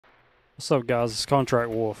What's up, guys? It's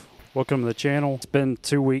Contract Wolf. Welcome to the channel. It's been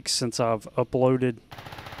 2 weeks since I've uploaded.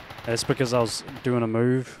 That's because I was doing a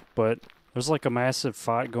move, but there's like a massive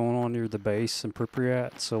fight going on near the base in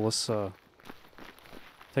Pripyat, so let's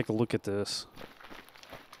take a look at this.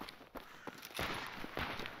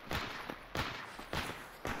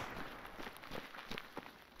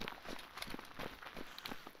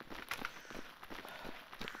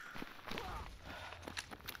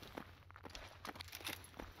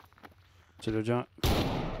 Pseudo giant.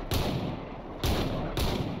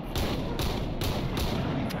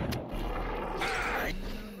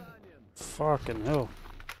 Fucking hell.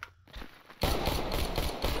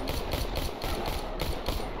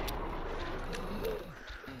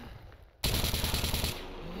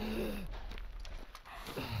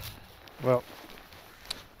 Well,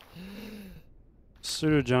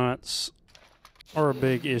 pseudo giants are a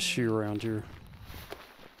big issue around here.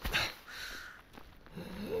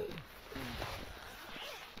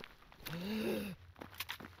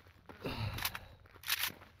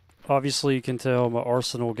 Obviously, you can tell my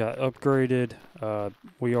arsenal got upgraded.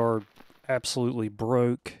 We are absolutely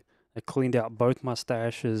broke. I cleaned out both my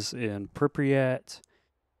stashes in Pripyat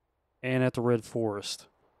and at the Red Forest.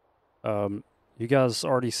 You guys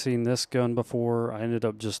already seen this gun before. I ended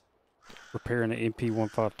up just repairing the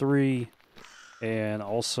MP153 and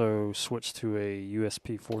also switched to a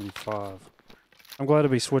USP45. I'm glad to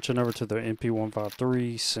be switching over to the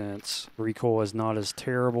MP153 since recoil is not as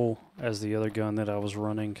terrible as the other gun that I was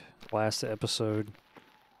running last episode.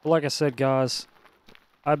 But like I said, guys,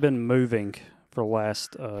 I've been moving for the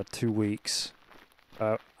last 2 weeks.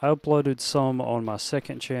 I uploaded some on my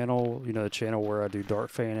second channel, you know, the channel where I do dark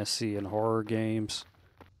fantasy and horror games.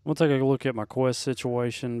 I'm going to take a look at my quest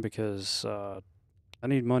situation because I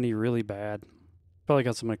need money really bad. Probably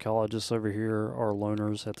got some ecologists over here or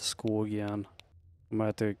loners at the school again. I might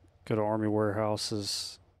have to go to army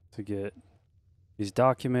warehouses to get these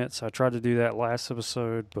documents. I tried to do that last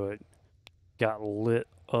episode, but got lit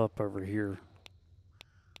up over here.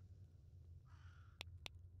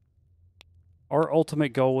 Our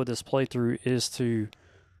ultimate goal with this playthrough is to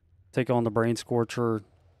take on the Brain Scorcher,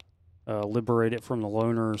 liberate it from the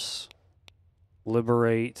loners,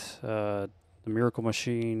 liberate the Miracle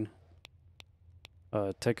Machine,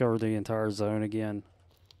 take over the entire zone again.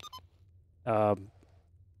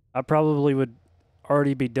 I probably would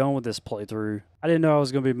already be done with this playthrough. I didn't know I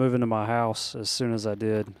was going to be moving to my house as soon as I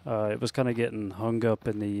did. It was kind of getting hung up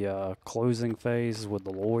in the closing phase with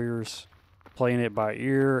the lawyers, playing it by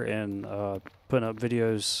ear and putting up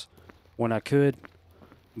videos when I could.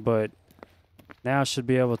 But now I should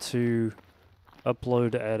be able to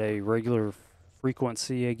upload at a regular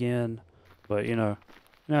frequency again. But you know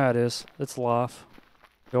how it is. It's life.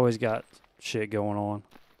 You always got shit going on.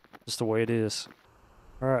 Just the way it is.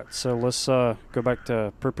 Alright, so let's go back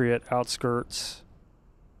to Pripyat outskirts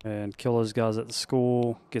and kill those guys at the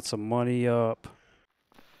school, get some money up.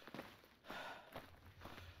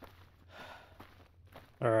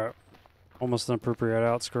 Alright, almost done Pripyat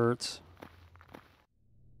outskirts.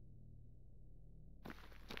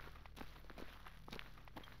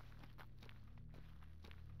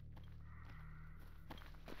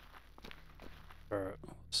 Alright,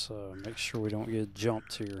 let's make sure we don't get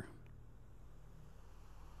jumped here.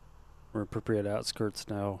 We're in Pripyat outskirts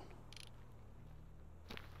now.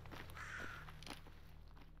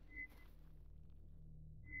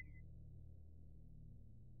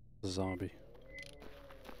 Zombie.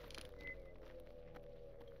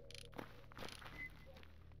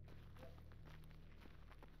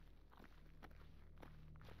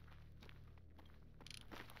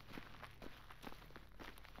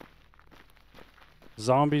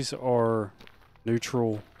 Zombies are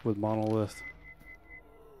neutral with Monolith.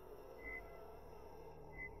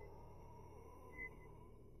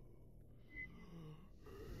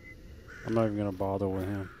 I'm not even going to bother with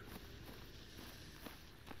him.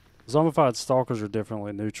 Zombified stalkers are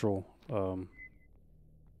definitely neutral,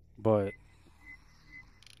 but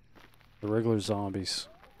the regular zombies,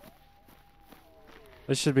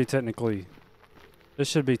 this should be technically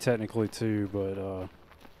too, but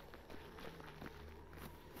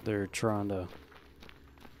they're trying to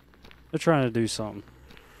do something.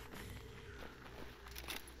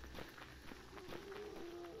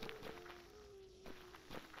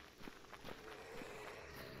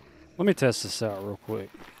 Let me test this out real quick.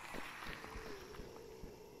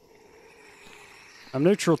 I'm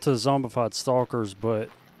neutral to zombified stalkers, but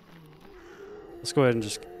let's go ahead and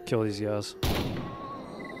just kill these guys.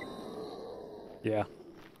 Yeah.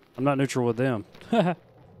 I'm not neutral with them.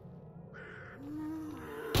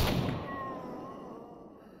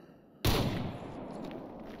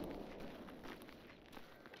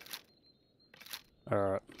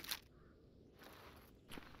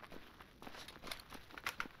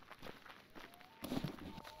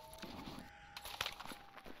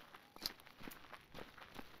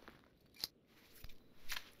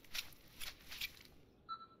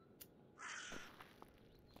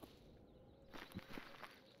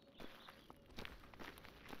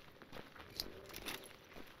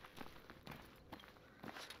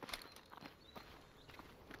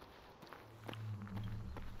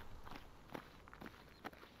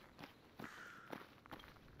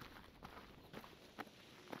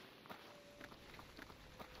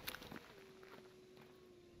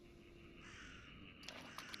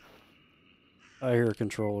 I hear a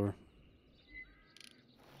controller.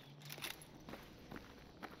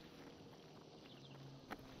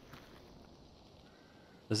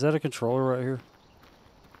 Is that a controller right here?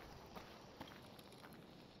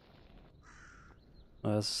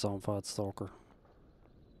 Oh, that's a zombified stalker.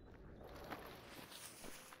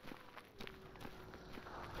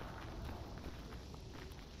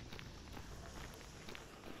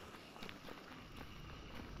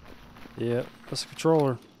 Yep, that's a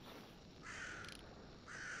controller.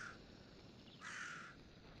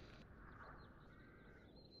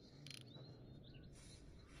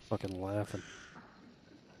 Fucking laughing.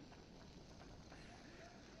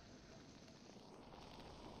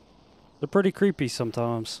 They're pretty creepy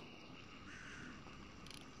sometimes.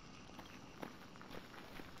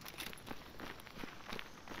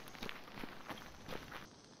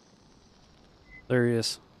 There he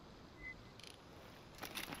is.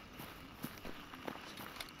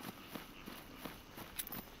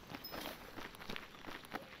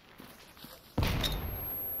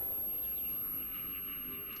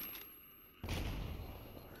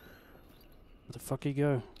 Where the fuck he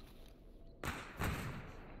go?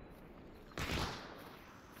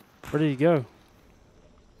 Where did he go?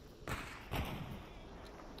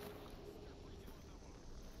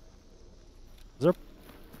 Is there?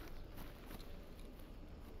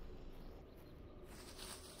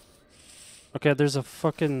 Okay, there's a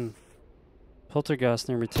fucking poltergeist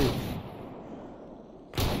near me too.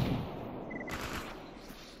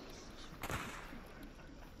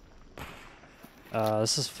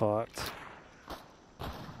 This is fucked.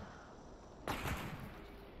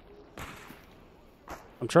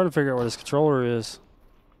 I'm trying to figure out where this controller is.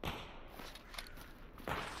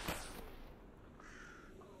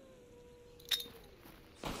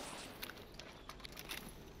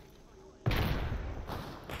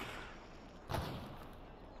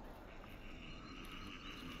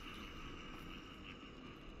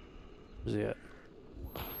 Where's he at?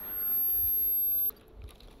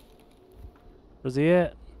 Where's he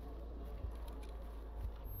at?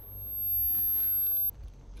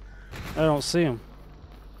 I don't see him.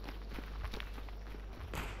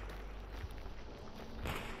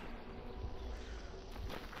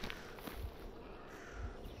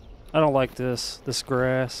 I don't like this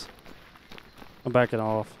grass. I'm backing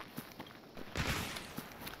off.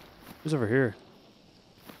 Who's over here?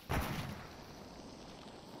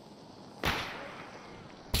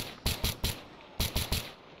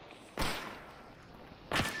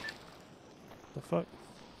 The fuck?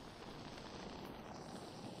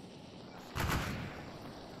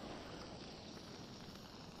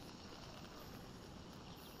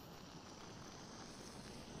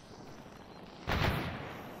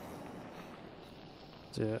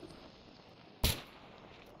 That's it.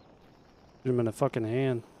 Shoot him in the fucking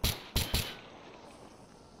hand.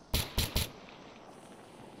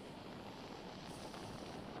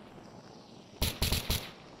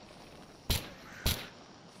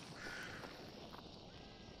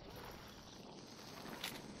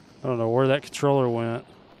 I don't know where that controller went.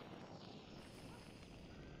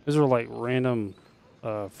 These were like random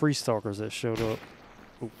free stalkers that showed up.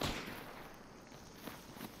 Ooh.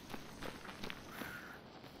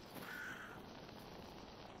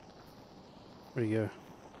 Where'd he go?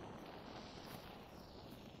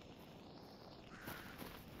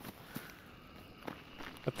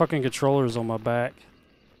 That fucking controller is on my back.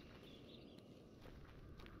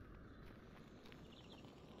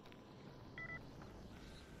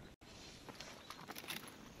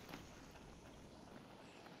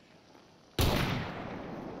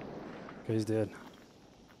 Okay, he's dead.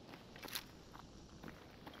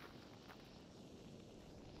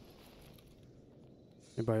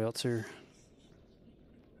 Anybody else here?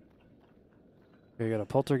 Okay, got a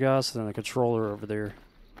poltergeist and a controller over there.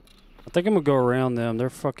 I think I'm gonna go around them.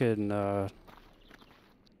 They're fucking, yeah,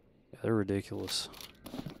 they're ridiculous.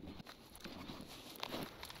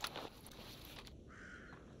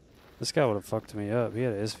 This guy would have fucked me up. He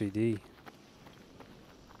had an SVD.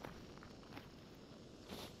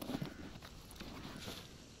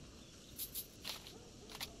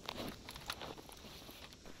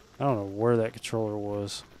 I don't know where that controller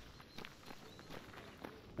was.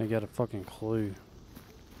 I got a fucking clue.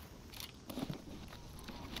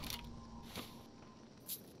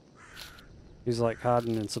 He's like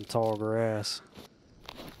hiding in some tall grass.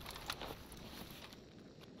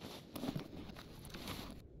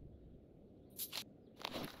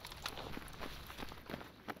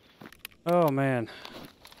 Oh man.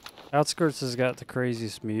 Outskirts has got the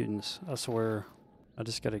craziest mutants, I swear. I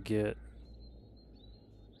just gotta get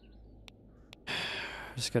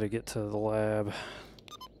to the lab.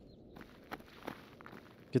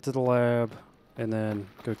 get to the lab, and then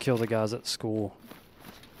go kill the guys at school.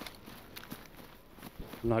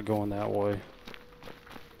 I'm not going that way.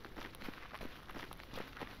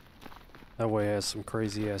 That way has some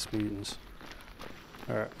crazy ass mutants.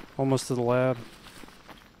 Alright, almost to the lab.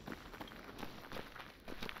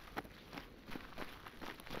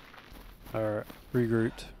 Alright,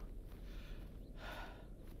 regrouped.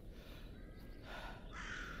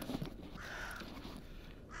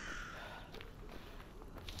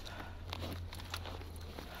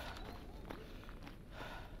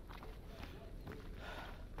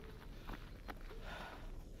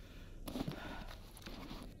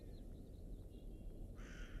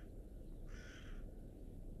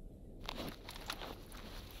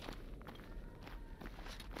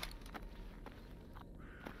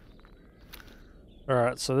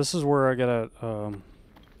 Alright, so this is where I gotta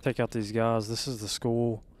take out these guys. This is the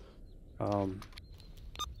school.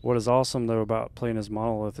 What is awesome though about playing as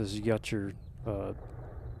Monolith is you got your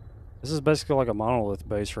this is basically like a Monolith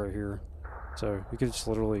base right here. So you can just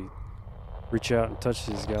literally reach out and touch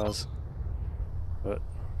these guys. But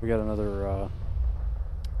we got another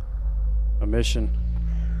mission.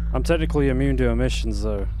 I'm technically immune to emissions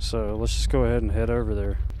though, so let's just go ahead and head over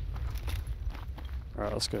there.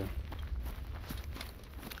 Alright, let's go.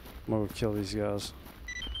 I'm gonna kill these guys.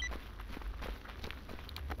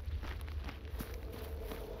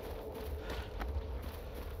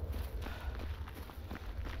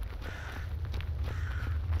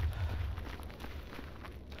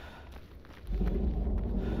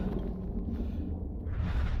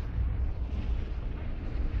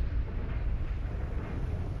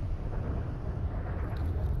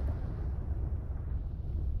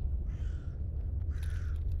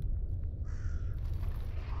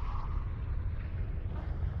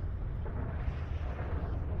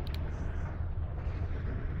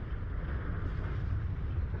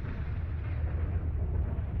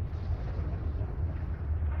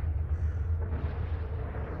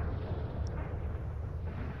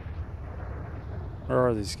 Where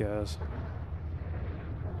are these guys?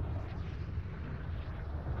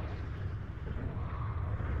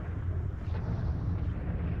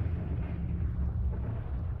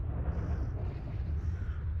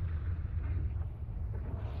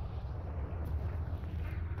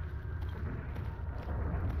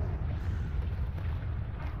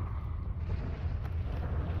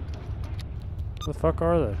 The fuck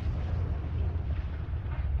are they?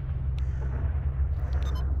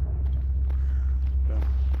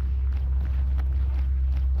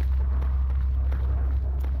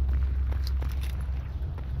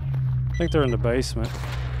 I think they're in the basement.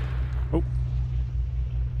 Oh.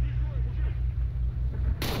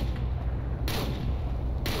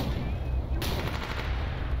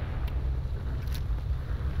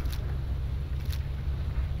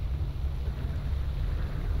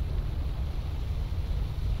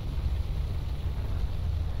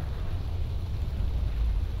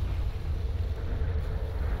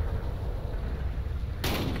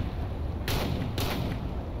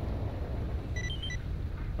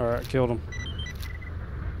 Alright, killed him.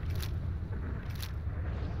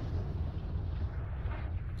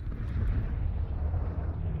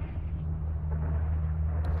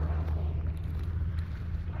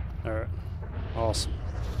 Alright, awesome.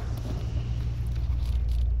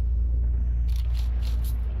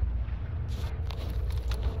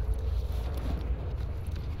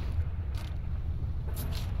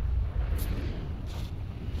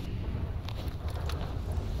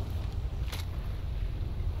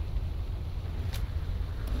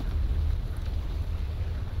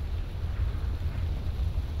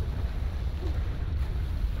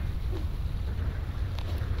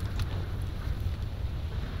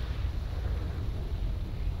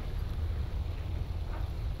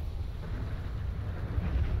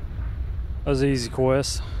 That was an easy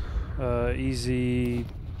quest. Easy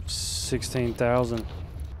 16,000.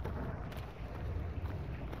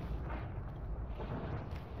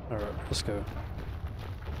 Alright, let's go.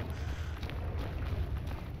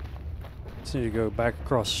 Just need to go back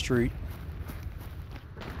across the street.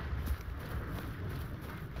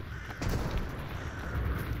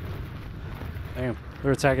 Damn,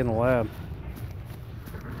 they're attacking the lab.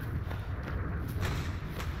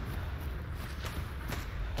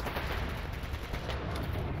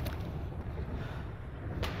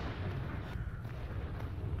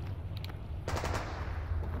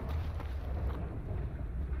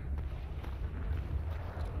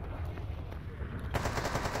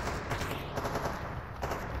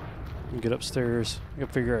 Get upstairs. I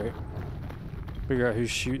gotta figure out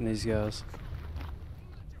who's shooting these guys.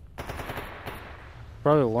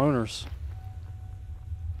 Probably loners.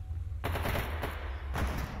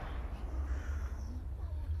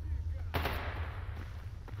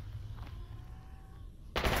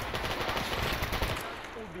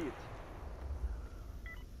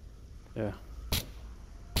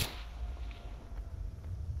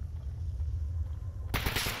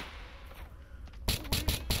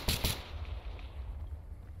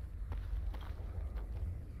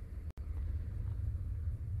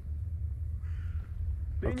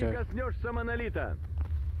 Okay. коснешься монолита.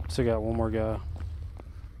 Still got one more guy.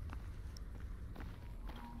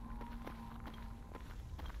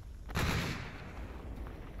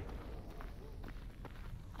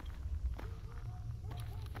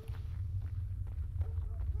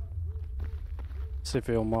 See if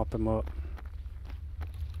he'll mop him up.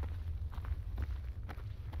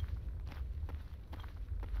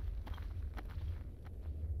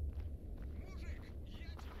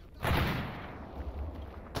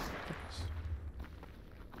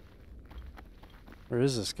 Where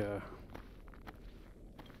is this guy?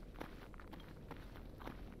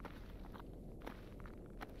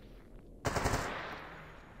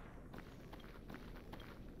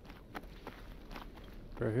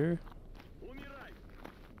 Right here?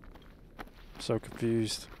 So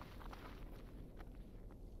confused.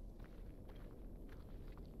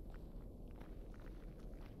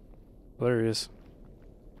 There he is.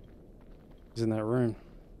 He's in that room.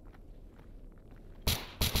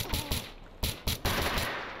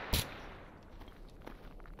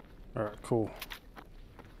 Alright, cool.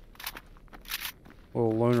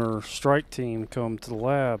 Little loner strike team come to the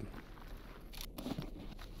lab.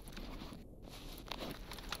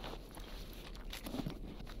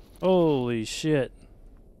 Holy shit.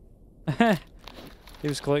 He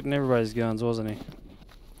was collecting everybody's guns, wasn't he?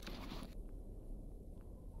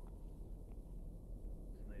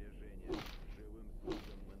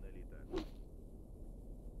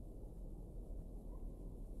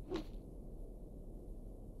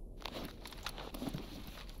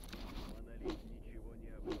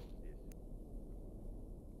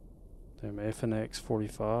 Damn, FNX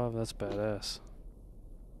 45, that's badass.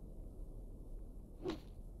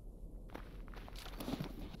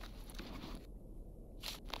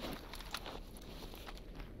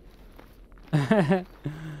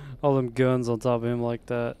 All them guns on top of him like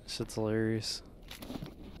that. Shit's hilarious.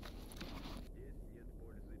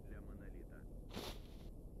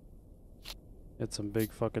 Had some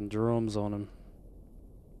big fucking drums on him.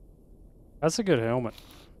 That's a good helmet.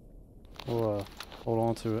 We'll hold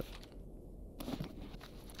on to it.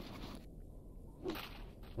 Don't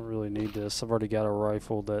really need this. I've already got a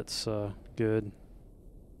rifle that's good.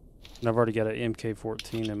 And I've already got an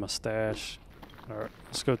MK14 in my stash. Alright,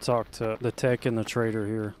 let's go talk to the tech and the trader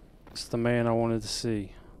here. It's the man I wanted to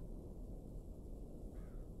see.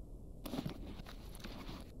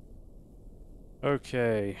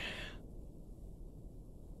 Okay.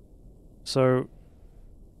 So,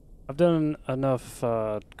 I've done enough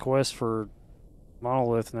quests for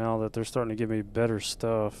Monolith now that they're starting to give me better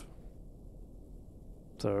stuff.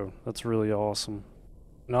 So, that's really awesome.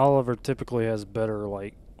 And Oliver typically has better,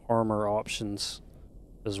 like, armor options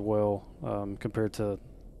as well, compared to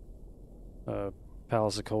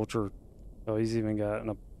Palace of Culture. Oh, he's even got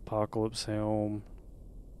an Apocalypse helm.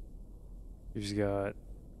 He's got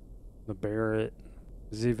the Barrett.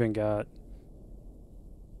 He's even got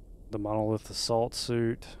the Monolith assault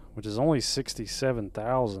suit, which is only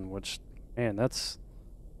 67,000, which, man, that's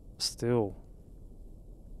still.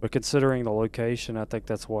 But considering the location, I think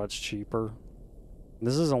that's why it's cheaper. And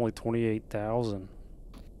this is only 28,000.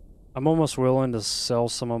 I'm almost willing to sell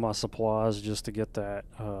some of my supplies just to get that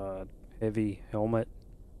heavy helmet.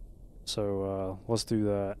 So let's do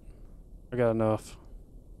that. I got enough.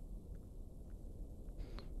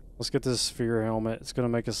 Let's get this sphere helmet. It's going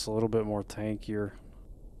to make us a little bit more tankier.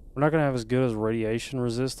 We're not going to have as good as radiation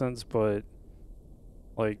resistance, but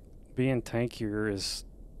like being tankier is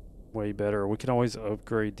way better. We can always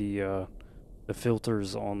upgrade the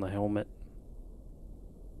filters on the helmet.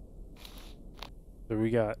 So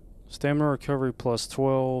we got stamina recovery plus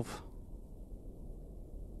 12.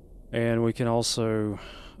 And we can also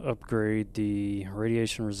upgrade the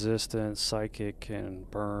radiation resistance, psychic, and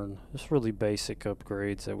burn. Just really basic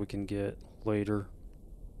upgrades that we can get later.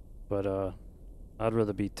 But I'd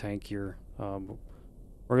rather be tankier. We're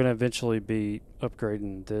going to eventually be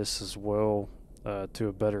upgrading this as well to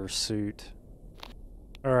a better suit.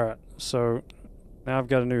 Alright, so now I've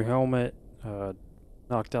got a new helmet.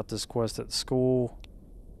 Knocked out this quest at school.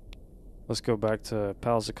 Let's go back to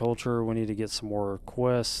Palace of Culture. We need to get some more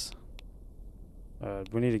quests.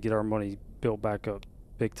 We need to get our money built back up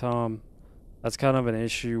big time. That's kind of an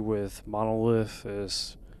issue with Monolith,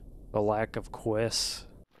 is the lack of quests.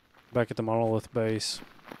 Back at the Monolith base.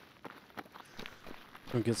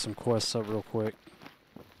 We'll get some quests up real quick.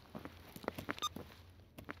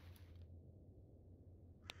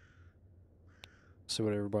 See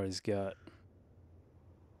what everybody's got.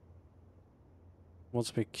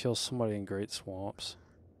 Wants me to kill somebody in Great Swamps.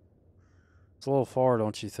 It's a little far,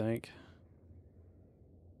 don't you think?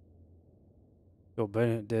 Go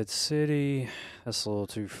Bennett Dead City. That's a little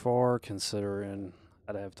too far considering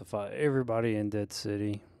I'd have to fight everybody in Dead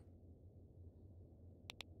City.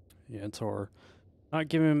 Yeah, it's hard. Not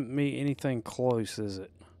giving me anything close, is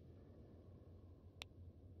it?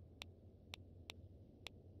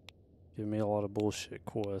 Giving me a lot of bullshit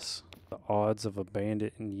quests. The odds of a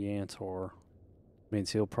bandit in Yantar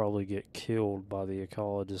means he'll probably get killed by the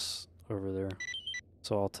ecologist over there.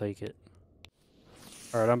 So I'll take it.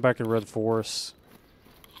 Alright, I'm back in Red Forest.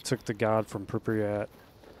 Took the guide from Pripyat.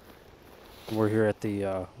 We're here at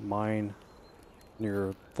the mine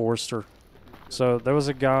near Forester. So there was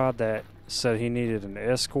a guy that said he needed an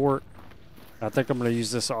escort. I think I'm going to use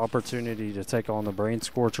this opportunity to take on the Brain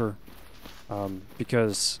Scorcher.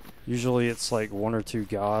 Because usually it's like 1 or 2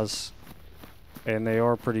 guys. And they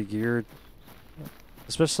are pretty geared.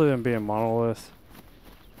 Especially them being Monolith.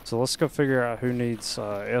 So let's go figure out who needs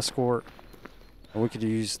escort. And we could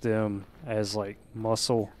use them as like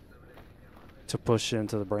muscle to push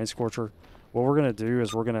into the Brain Scorcher. What we're going to do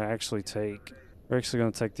is we're actually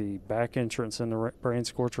going to take the back entrance in the Brain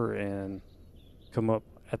Scorcher and come up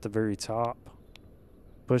at the very top.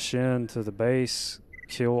 Push into the base,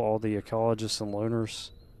 kill all the ecologists and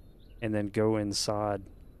loners, and then go inside.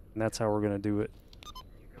 And that's how we're going to do it.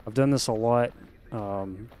 I've done this a lot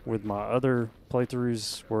with my other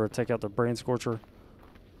playthroughs where I take out the Brain Scorcher.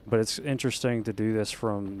 But it's interesting to do this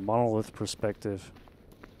from Monolith perspective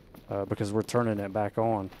because we're turning it back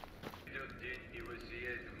on.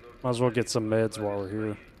 Might as well get some meds while we're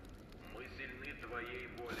here.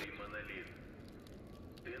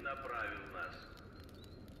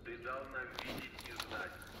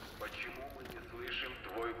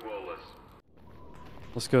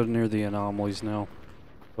 Let's go near the anomalies now.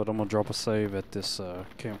 But I'm going to drop a save at this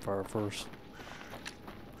campfire first.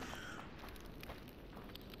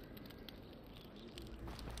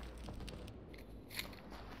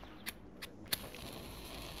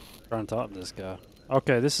 Trying to talk to this guy.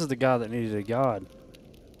 Okay, this is the guy that needed a god.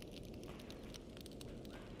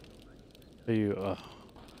 You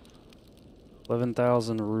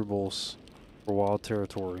 11,000 rubles for wild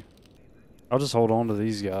territory. I'll just hold on to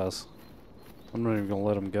these guys. I'm not even gonna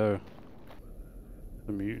let them go.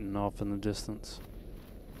 The mutant off in the distance.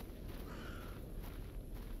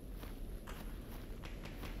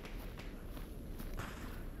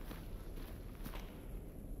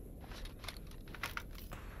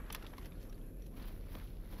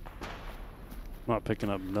 Not picking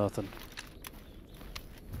up nothing.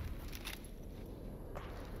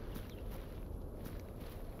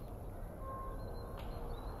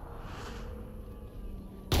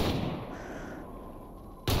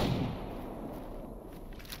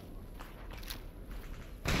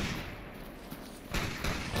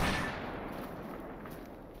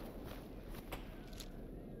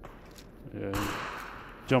 Yeah,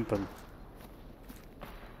 jumping.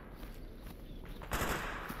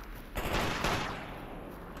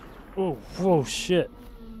 Oh, whoa, shit.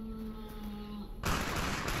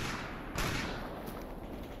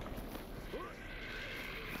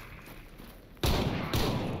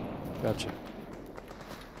 Gotcha.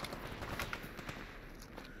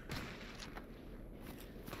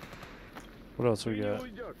 What else we got?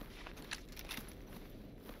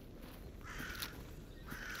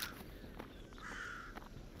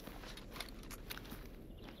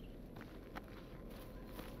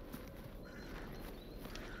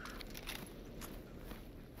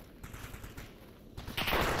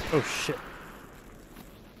 Oh shit.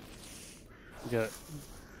 We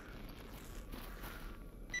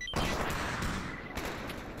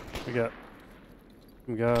got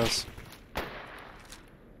some guys.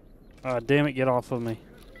 Ah, damn it, get off of me.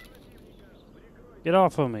 Get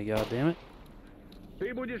off of me, god damn it.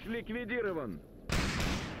 Ты будешь ликвидирован.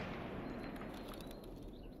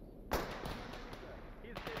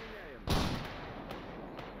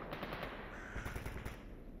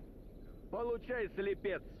 Получай,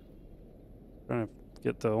 слепец. Trying to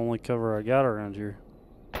get the only cover I got around here.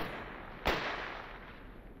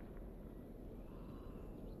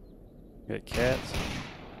 Got cats.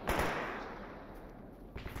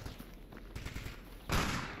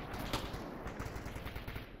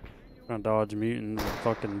 Trying to dodge mutants and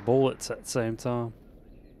fucking bullets at the same time.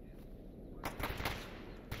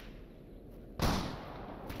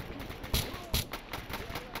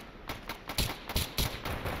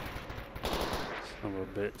 Son of a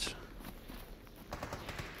bitch.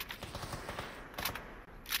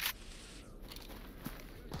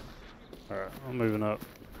 Alright, I'm moving up.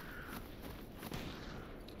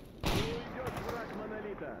 Уйдет враг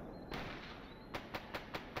Монолита.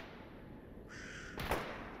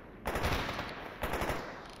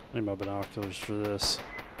 Need my binoculars for this.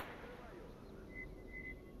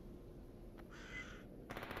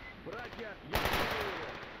 Братья, я убил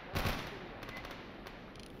его.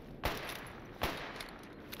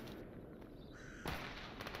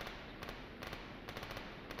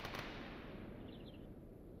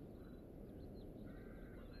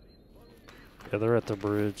 Yeah, they're at the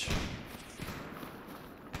bridge.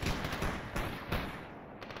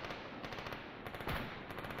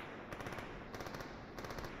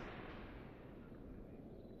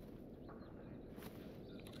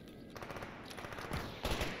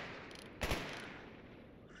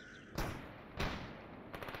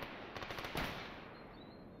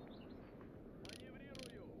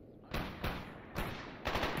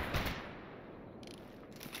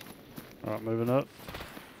 All right, moving up.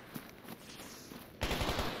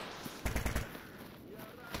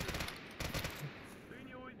 Ты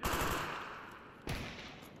не уйдешь.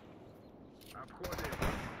 Обходим.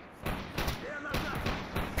 Назад.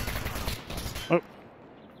 Oh,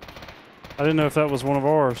 I didn't know if that was one of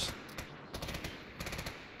ours.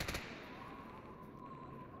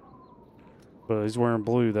 But he's wearing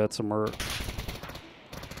blue. That's a merc.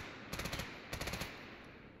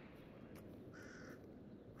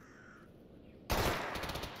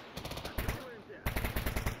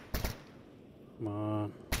 Come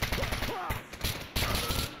on.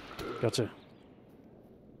 Gotcha.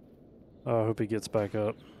 Oh, I hope he gets back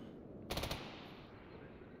up.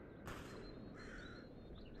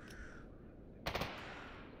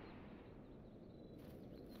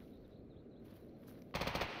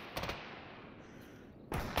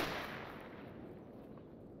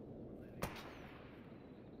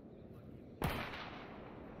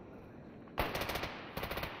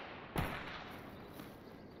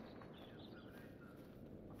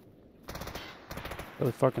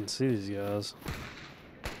 Really fucking see these guys.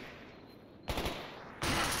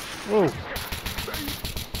 Whoa.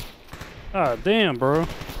 Ah, damn, bro.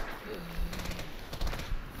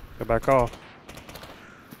 Go back off.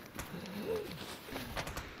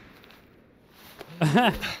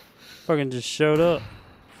 Fucking just showed up.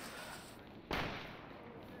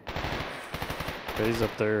 Okay, he's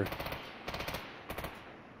up there.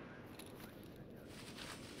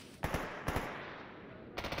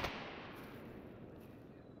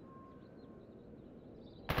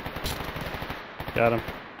 Got him.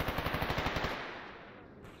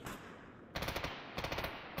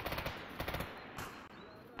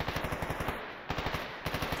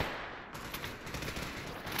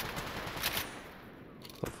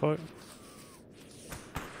 The fuck?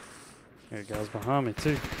 There guys behind me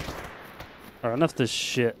too. Alright, enough of this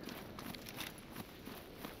shit.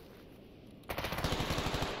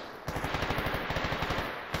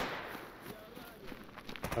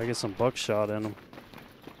 I get some buckshot in them.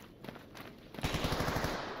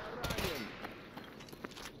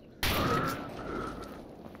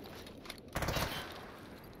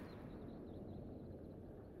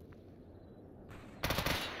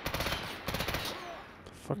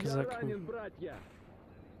 The fuck is that coming? Where's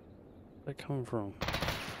that coming from?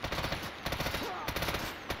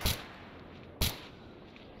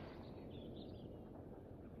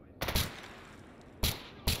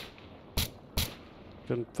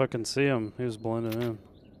 Couldn't fucking see him. He was blending in.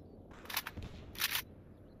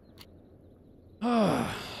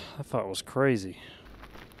 I thought it was crazy.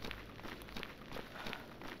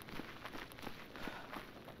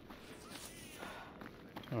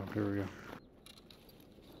 Oh, here we go.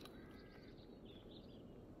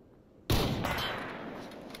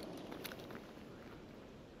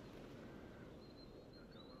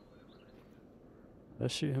 Did I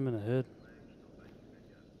shoot him in the head?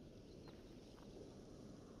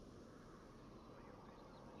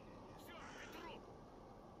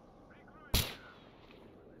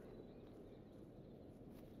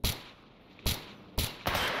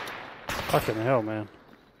 Fucking hell, man.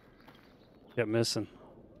 Kept missing.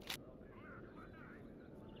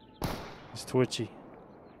 He's twitchy.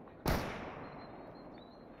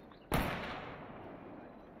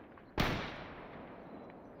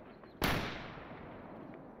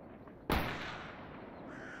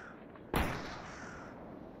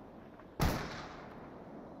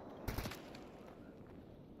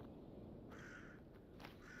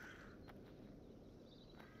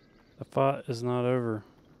 The fight is not over.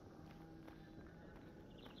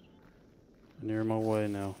 Near my way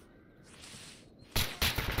now.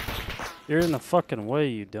 You're in the fucking way,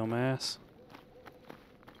 you dumbass.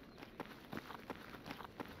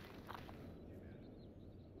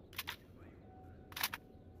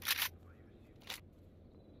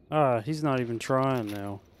 Ah, he's not even trying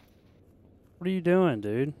now. What are you doing,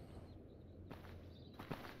 dude?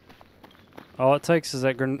 All it takes is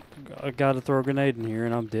that a guy to throw a grenade in here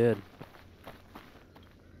and I'm dead.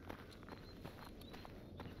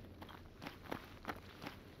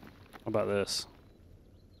 How about this?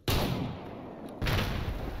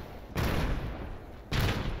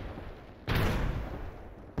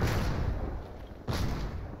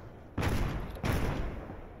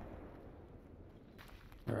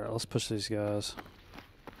 Alright, let's push these guys.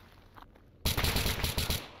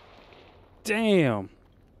 Damn!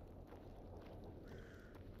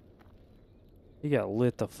 He got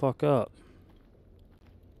lit the fuck up.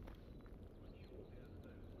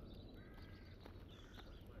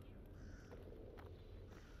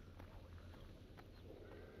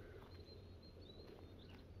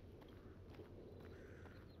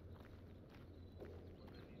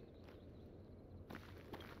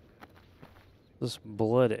 There's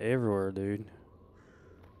blood everywhere, dude.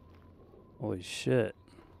 Holy shit.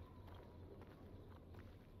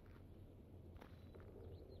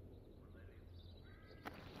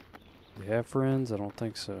 Do you have friends? I don't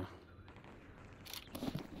think so.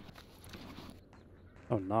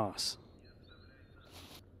 Oh, nice.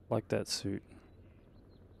 Like that suit.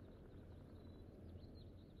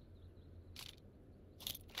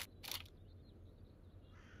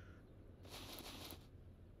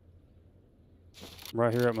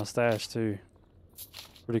 Right here at my stash, too.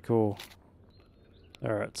 Pretty cool.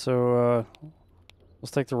 Alright, so,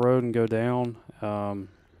 let's take the road and go down. And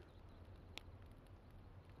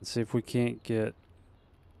see if we can't get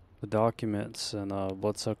the documents in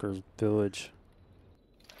Bloodsucker's village.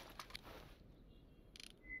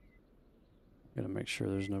 Gotta make sure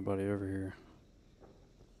there's nobody over here.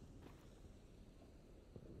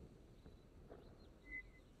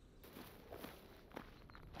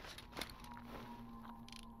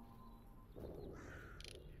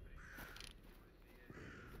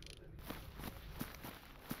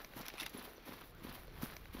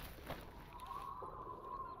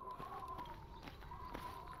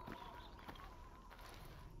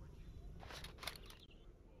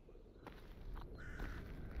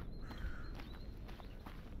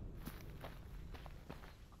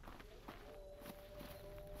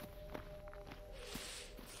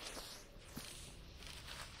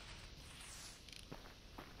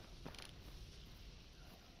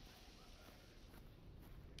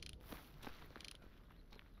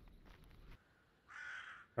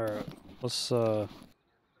 Alright, let's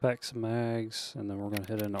pack some mags and then we're gonna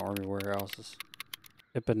head into army warehouses.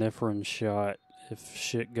 Epinephrine shot if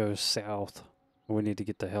shit goes south. We need to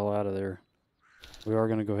get the hell out of there. We are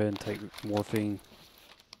gonna go ahead and take morphine.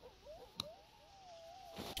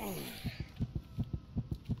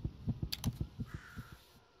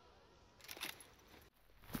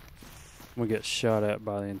 We get shot at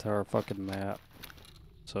by the entire fucking map.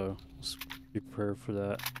 So let's be prepared for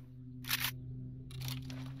that.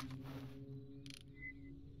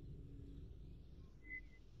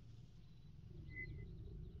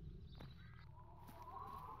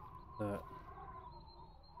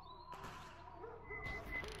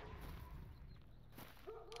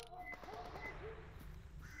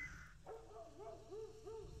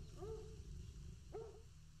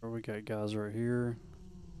 We got guys right here.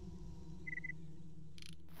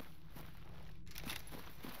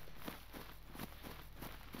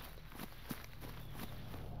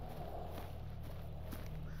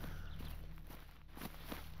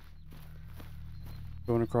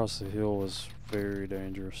 Going across the hill was very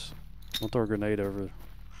dangerous. I'll throw a grenade over.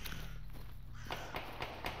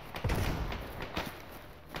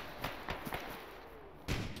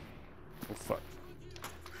 Oh fuck.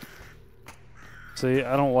 See,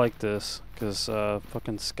 I don't like this, because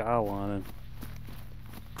fucking skylining.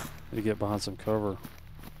 Need to get behind some cover.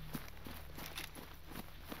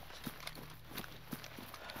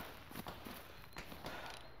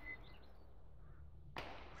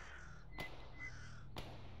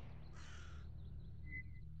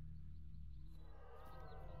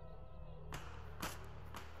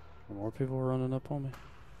 More people running up on me.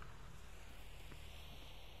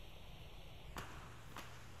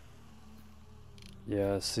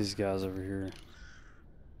 Yeah, it's these guys over here.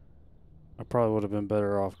 I probably would have been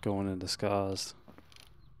better off going in disguise.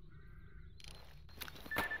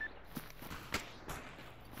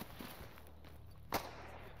 I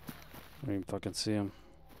don't even fucking see him.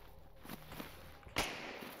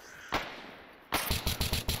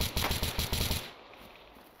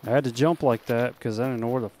 I had to jump like that because I didn't know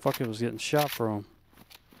where the fuck it was getting shot from.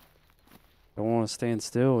 I don't want to stand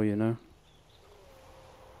still, you know.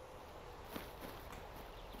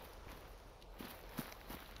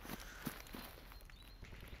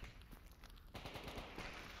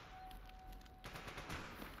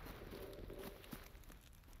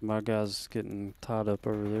 My guy's getting tied up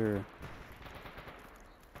over there.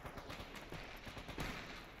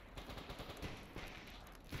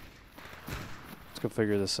 Let's go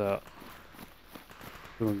figure this out.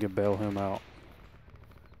 We're gonna get bail him out.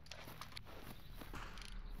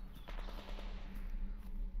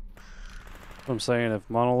 I'm saying, if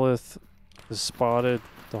Monolith is spotted,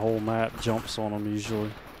 the whole map jumps on them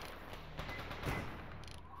usually.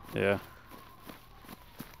 Yeah.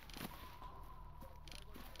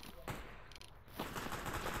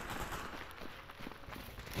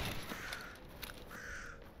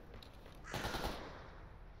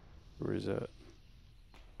 Where is that?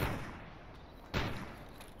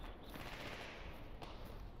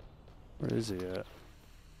 Where is he at?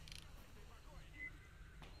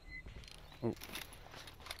 Oh. Is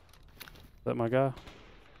that my guy?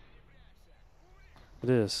 It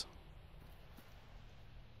is.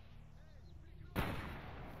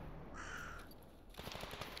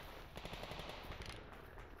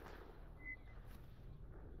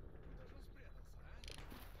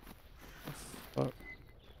 Fuck.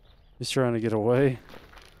 He's trying to get away.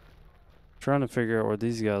 Trying to figure out where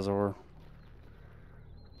these guys are.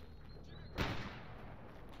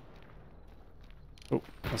 Oh,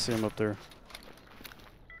 I see him up there.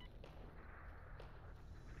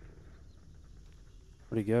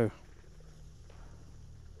 Where'd he go?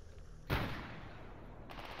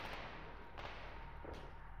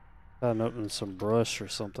 Hiding up in some brush or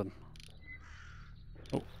something.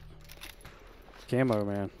 Oh. Camo,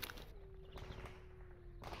 man.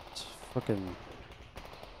 It's fucking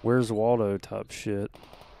Where's Waldo type shit.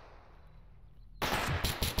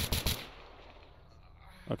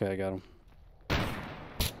 Okay, I got him.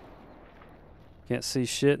 Can't see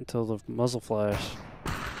shit until the muzzle flash.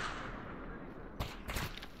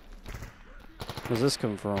 Where's this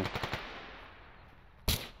come from?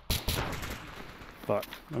 Fuck,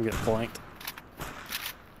 I'm getting flanked.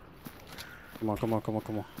 Come on, come on, come on,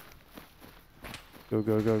 come on. Go,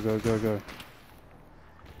 go, go, go, go, go.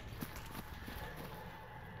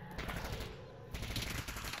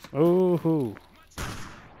 Ooh.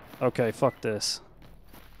 Okay, fuck this.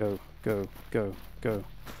 Go, go, go, go.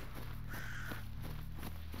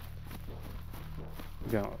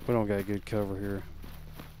 We don't got good cover here.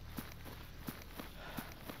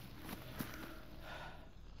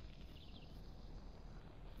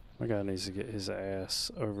 My guy needs to get his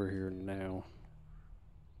ass over here now.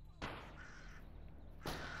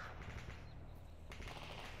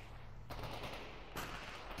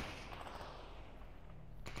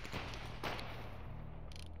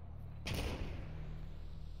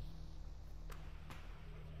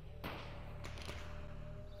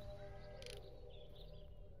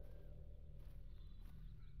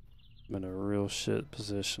 I'm in a real shit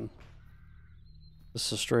position.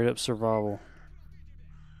 This is straight up survival.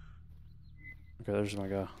 Okay, there's my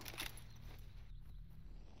guy.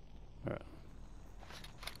 Alright.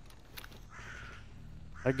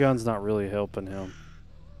 That gun's not really helping him.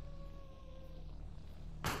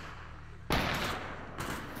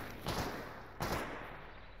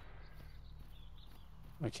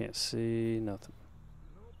 I can't see nothing.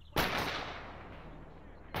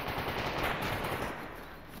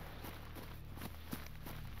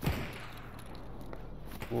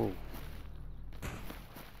 Whoa.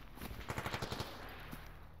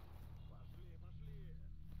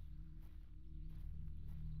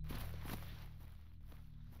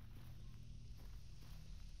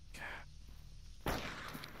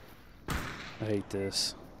 I hate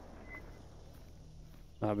this.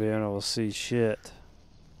 Not being able to see shit.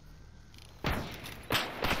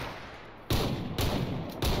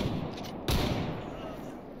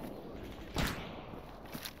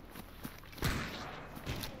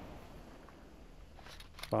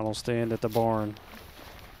 Final stand at the barn.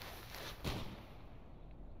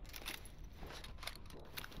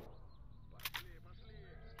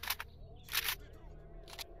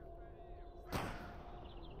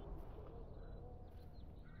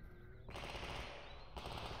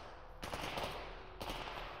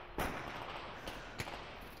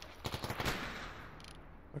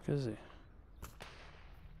 Where is he?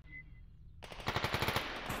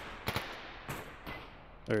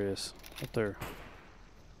 There he is. Up there.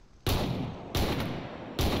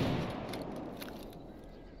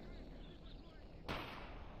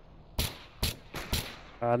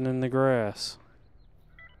 Hiding in the grass.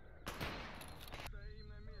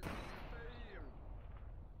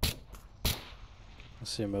 I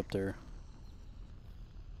see him up there.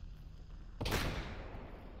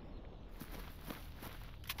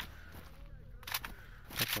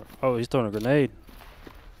 Oh, he's throwing a grenade.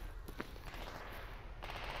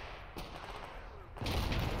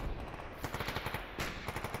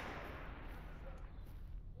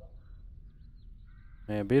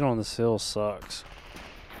 Man, being on this hill sucks.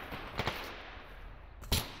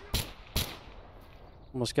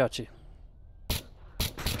 Almost got you.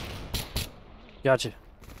 Got you.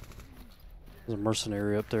 There's a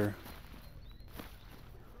mercenary up there.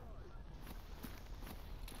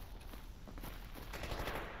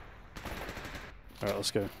 Alright,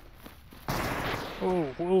 let's go. Oh,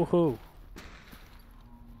 whoa, whoa.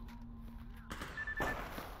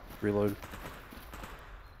 Reload.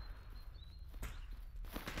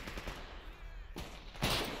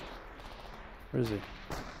 Where is he?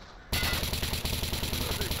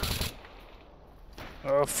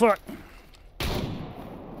 Oh, fuck!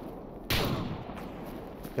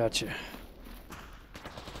 Gotcha.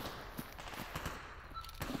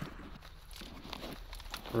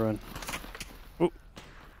 Run. Oh.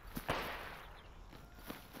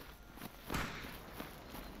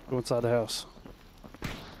 Go inside the house. I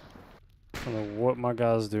don't know what my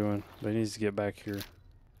guy's doing, but he needs to get back here.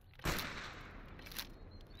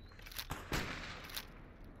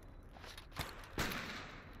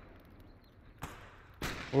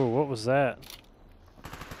 Whoa, what was that?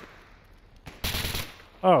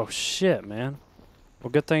 Oh, shit, man. Well,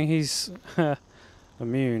 good thing he's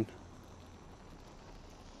immune.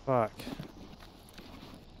 Fuck.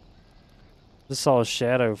 Just saw a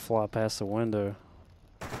shadow fly past the window.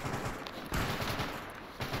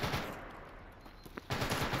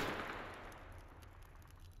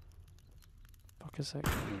 Fuck is that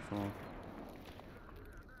coming from?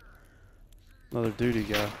 Another duty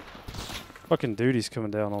guy. Fucking duty's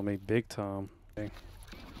coming down on me big time. Dang.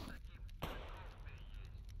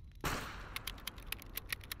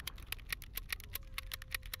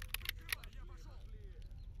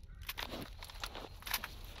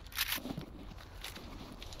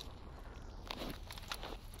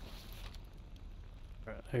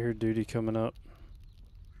 I hear duty coming up.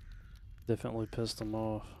 Definitely pissed him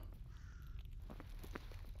off.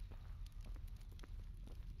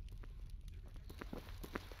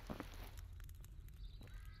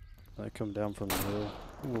 I come down from the hill.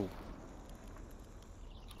 Ooh.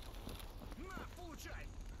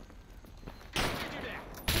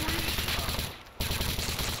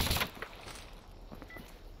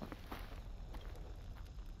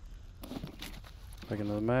 Back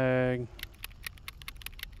into the mag.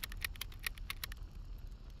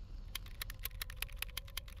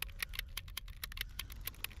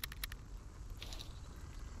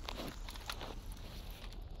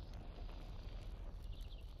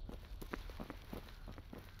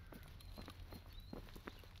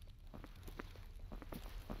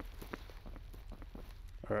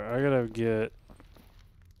 Alright, I gotta get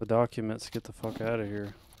the documents to get the fuck out of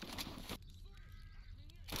here.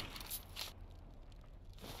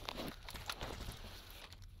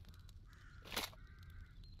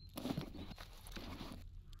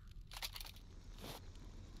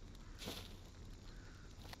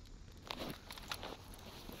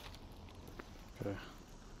 Okay.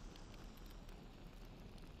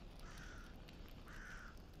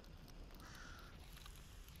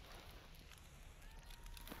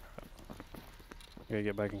 I gotta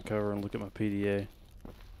get back in cover and look at my PDA.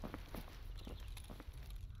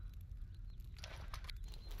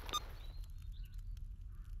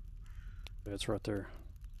 It's right there.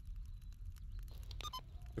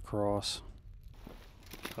 Across.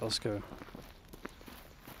 Let's go.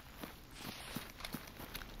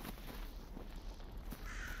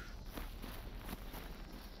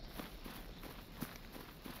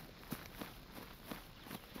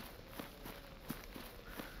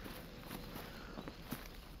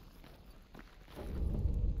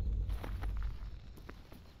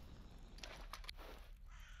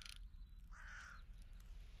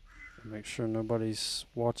 Make sure nobody's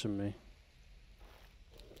watching me.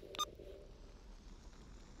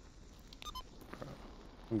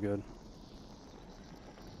 I'm good.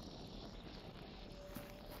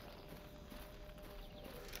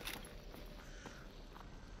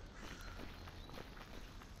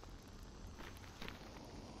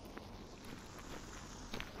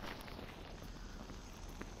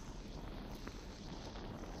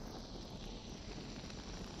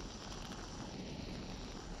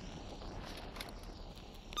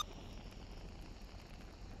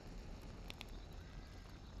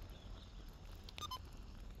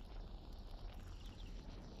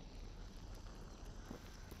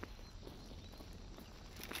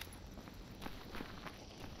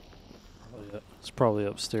 It's probably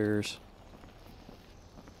upstairs.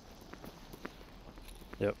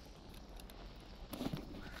 Yep.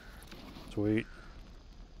 Sweet.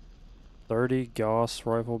 30 Gauss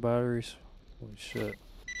rifle batteries. Holy shit.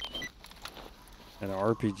 And an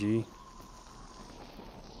RPG.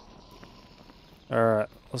 Alright,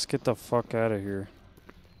 let's get the fuck out of here.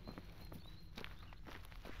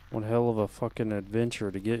 One hell of a fucking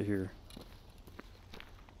adventure to get here.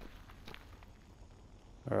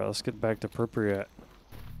 Alright, let's get back to Pripyat.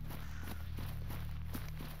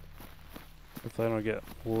 Hopefully I don't get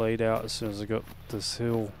laid out as soon as I go up this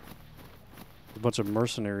hill. A bunch of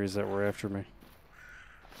mercenaries that were after me.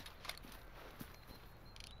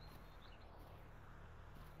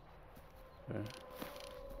 Okay.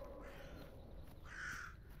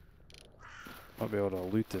 Might be able to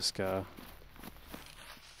loot this guy.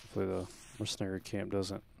 Hopefully the mercenary camp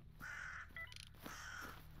doesn't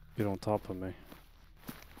get on top of me.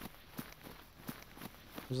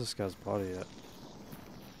 Where's this guy's body at?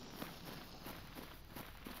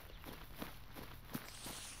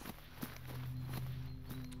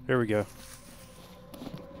 Here we go.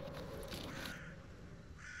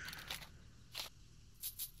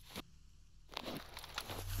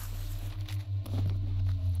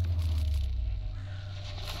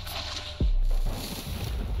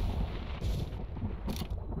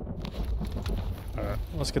 Alright,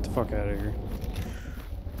 let's get the fuck out of here.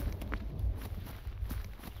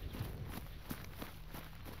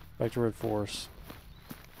 Back to Red Forest.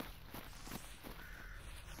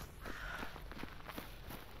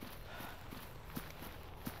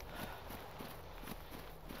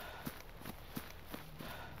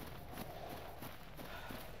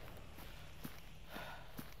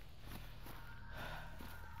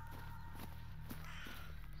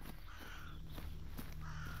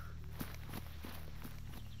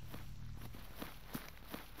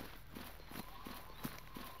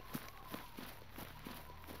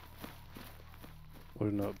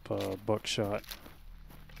 Loading up buckshot.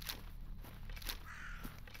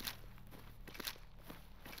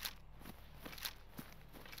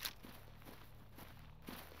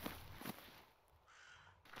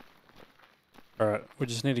 Alright, we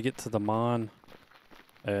just need to get to the mine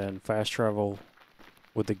and fast travel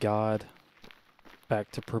with the guide back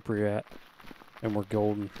to Pripyat, and we're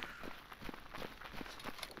golden.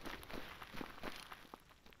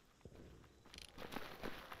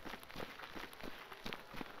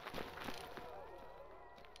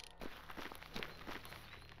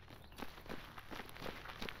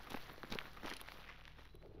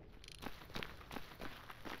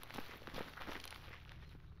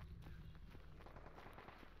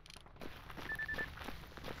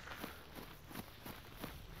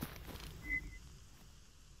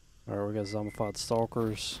 Alright, we got zombified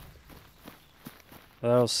stalkers.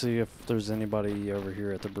 I'll see if there's anybody over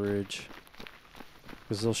here at the bridge,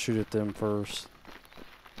 because they'll shoot at them first.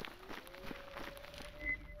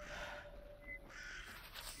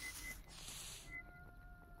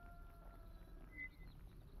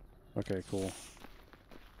 Okay, cool.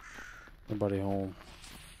 Nobody home.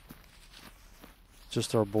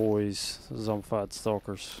 Just our boys, zombified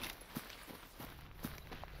stalkers.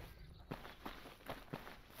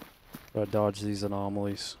 Gotta dodge these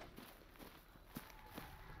anomalies.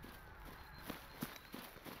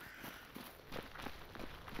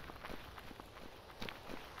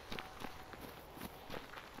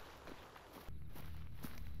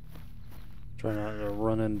 Try not to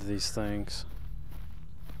run into these things.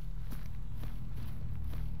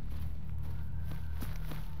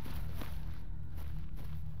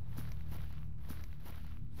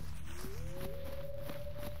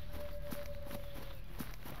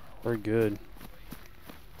 Very good.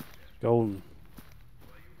 Golden.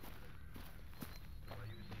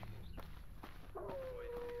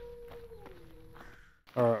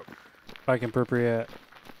 Alright, back in Pripyat.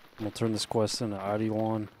 I'm gonna turn this quest into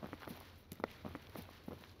ID1.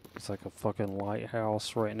 It's like a fucking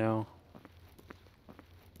lighthouse right now.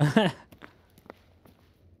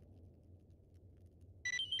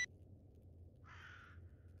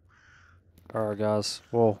 Alright guys,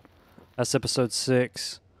 well, that's episode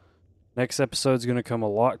 6. Next episode's gonna come a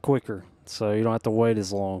lot quicker, so you don't have to wait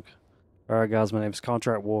as long. Alright guys, my name is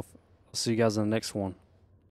Contract Wolf. I'll see you guys in the next one.